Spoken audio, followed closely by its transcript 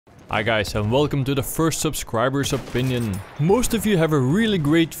Hi guys, and welcome to the first subscriber's opinion. Most of you have a really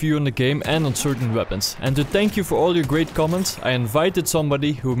great view on the game and on certain weapons, and to thank you for all your great comments, I invited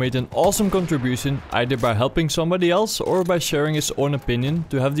somebody who made an awesome contribution either by helping somebody else or by sharing his own opinion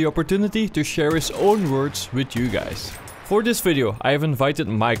to have the opportunity to share his own words with you guys. For this video I have invited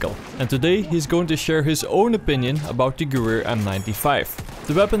Michael, and today he's going to share his own opinion about the GEWEHR M95.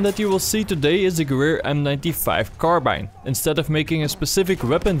 The weapon that you will see today is the GEWEHR M95 Carbine. Instead of making a specific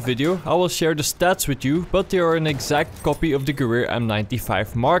weapon video, I will share the stats with you, but they are an exact copy of the GEWEHR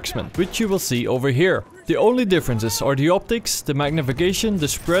M95 Marksman, which you will see over here. The only differences are the optics, the magnification, the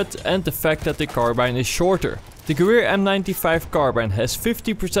spread, and the fact that the carbine is shorter. The GEWEHR M95 Carbine has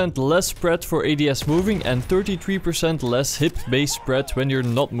 50% less spread for ADS moving and 33% less hip-based spread when you're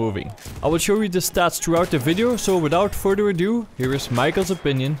not moving. I will show you the stats throughout the video, so without further ado, here is Michael's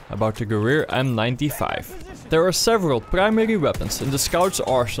opinion about the GEWEHR M95. There are several primary weapons in the Scout's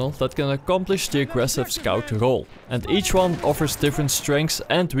arsenal that can accomplish the aggressive Scout role, and each one offers different strengths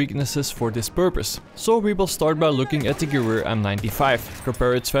and weaknesses for this purpose. So we will start by looking at the GEWEHR M95,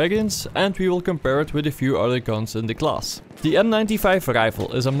 compare its variants, and we will compare it with a few other guns in the class. The M95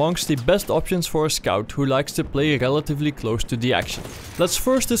 rifle is amongst the best options for a Scout who likes to play relatively close to the action. Let's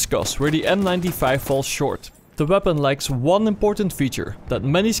first discuss where the M95 falls short. The weapon lacks one important feature that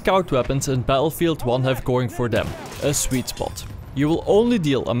many Scout weapons in Battlefield 1 have going for them: a sweet spot. You will only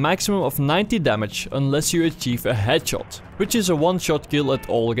deal a maximum of 90 damage unless you achieve a headshot, which is a one-shot kill at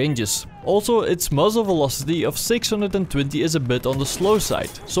all ranges. Also, its muzzle velocity of 620 is a bit on the slow side,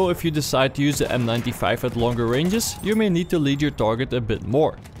 so if you decide to use the M95 at longer ranges, you may need to lead your target a bit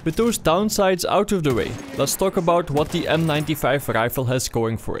more. With those downsides out of the way, let's talk about what the M95 rifle has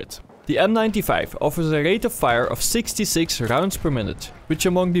going for it. The M95 offers a rate of fire of 66 rounds per minute, which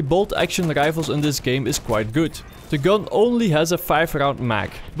among the bolt action rifles in this game is quite good. The gun only has a 5-round mag,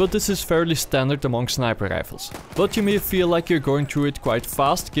 but this is fairly standard among sniper rifles. But you may feel like you're going through it quite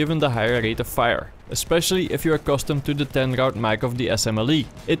fast given the higher rate of fire, especially if you're accustomed to the 10-round mag of the SMLE.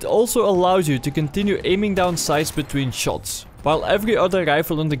 It also allows you to continue aiming down sights between shots, while every other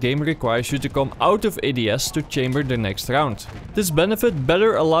rifle in the game requires you to come out of ADS to chamber the next round. This benefit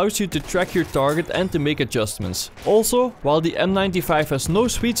better allows you to track your target and to make adjustments. Also, while the M95 has no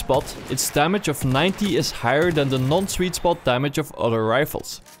sweet spot, its damage of 90 is higher than the non-sweet spot damage of other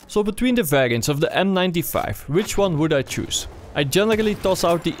rifles. So between the variants of the M95, which one would I choose? I generally toss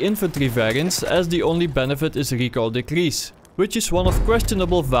out the infantry variants as the only benefit is recoil decrease, which is one of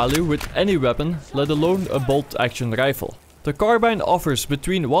questionable value with any weapon, let alone a bolt action rifle. The carbine offers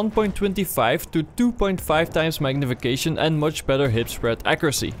between 1.25 to 2.5 times magnification and much better hip spread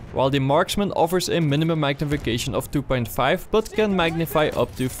accuracy, while the marksman offers a minimum magnification of 2.5 but can magnify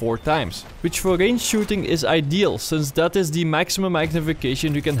up to 4 times, which for range shooting is ideal since that is the maximum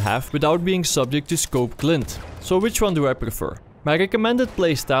magnification you can have without being subject to scope glint. So which one do I prefer? My recommended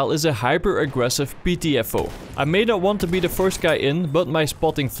playstyle is a hyper aggressive PTFO. I may not want to be the first guy in, but my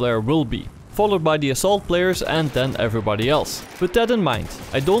spotting flare will be, followed by the assault players and then everybody else. With that in mind,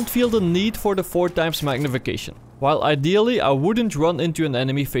 I don't feel the need for the 4 times magnification. While ideally I wouldn't run into an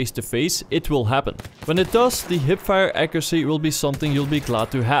enemy face to face, it will happen. When it does, the hipfire accuracy will be something you'll be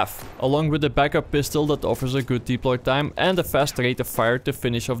glad to have, along with a backup pistol that offers a good deploy time and a fast rate of fire to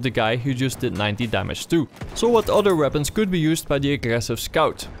finish off the guy who just did 90 damage too. So what other weapons could be used by the aggressive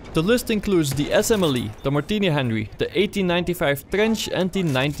Scout? The list includes the SMLE, the Martini Henry, the 1895 Trench and the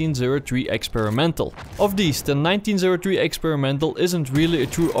 1903 Experimental. Of these, the 1903 Experimental isn't really a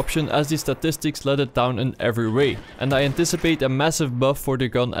true option as the statistics let it down in every way, and I anticipate a massive buff for the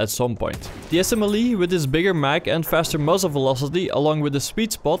gun at some point. The SMLE, with its bigger mag and faster muzzle velocity along with a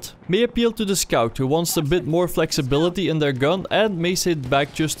sweet spot, may appeal to the Scout who wants a bit more flexibility in their gun and may sit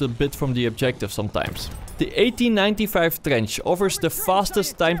back just a bit from the objective sometimes. The 1895 Trench offers the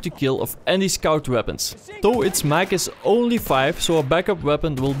fastest time to kill of any Scout weapons, though its mag is only 5, so a backup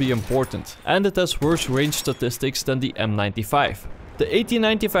weapon will be important, and it has worse range statistics than the M95. The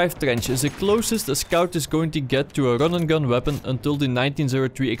 1895 Trench is the closest a Scout is going to get to a run-and-gun weapon until the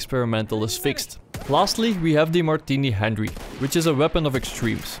 1903 Experimental is fixed. Lastly, we have the Martini Henry, which is a weapon of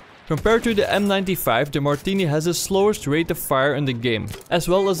extremes. Compared to the M95, the Martini has the slowest rate of fire in the game, as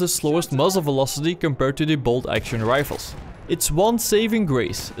well as the slowest muzzle velocity compared to the bolt action rifles. Its one saving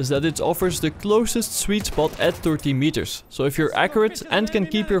grace is that it offers the closest sweet spot at 30 meters, so if you're accurate and can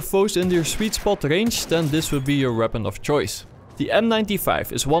keep your foes in your sweet spot range, then this would be your weapon of choice. The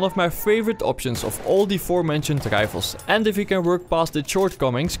M95 is one of my favorite options of all the aforementioned rifles, and if you can work past its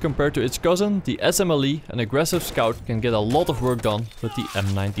shortcomings compared to its cousin, the SMLE, an aggressive scout can get a lot of work done with the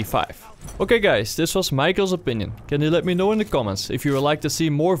M95. Okay guys, this was Michael's opinion. Can you let me know in the comments if you would like to see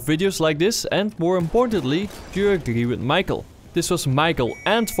more videos like this, and more importantly, do you agree with Michael? This was Michael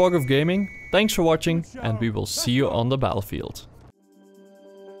and Fog of Gaming. Thanks for watching, and we will see you on the battlefield.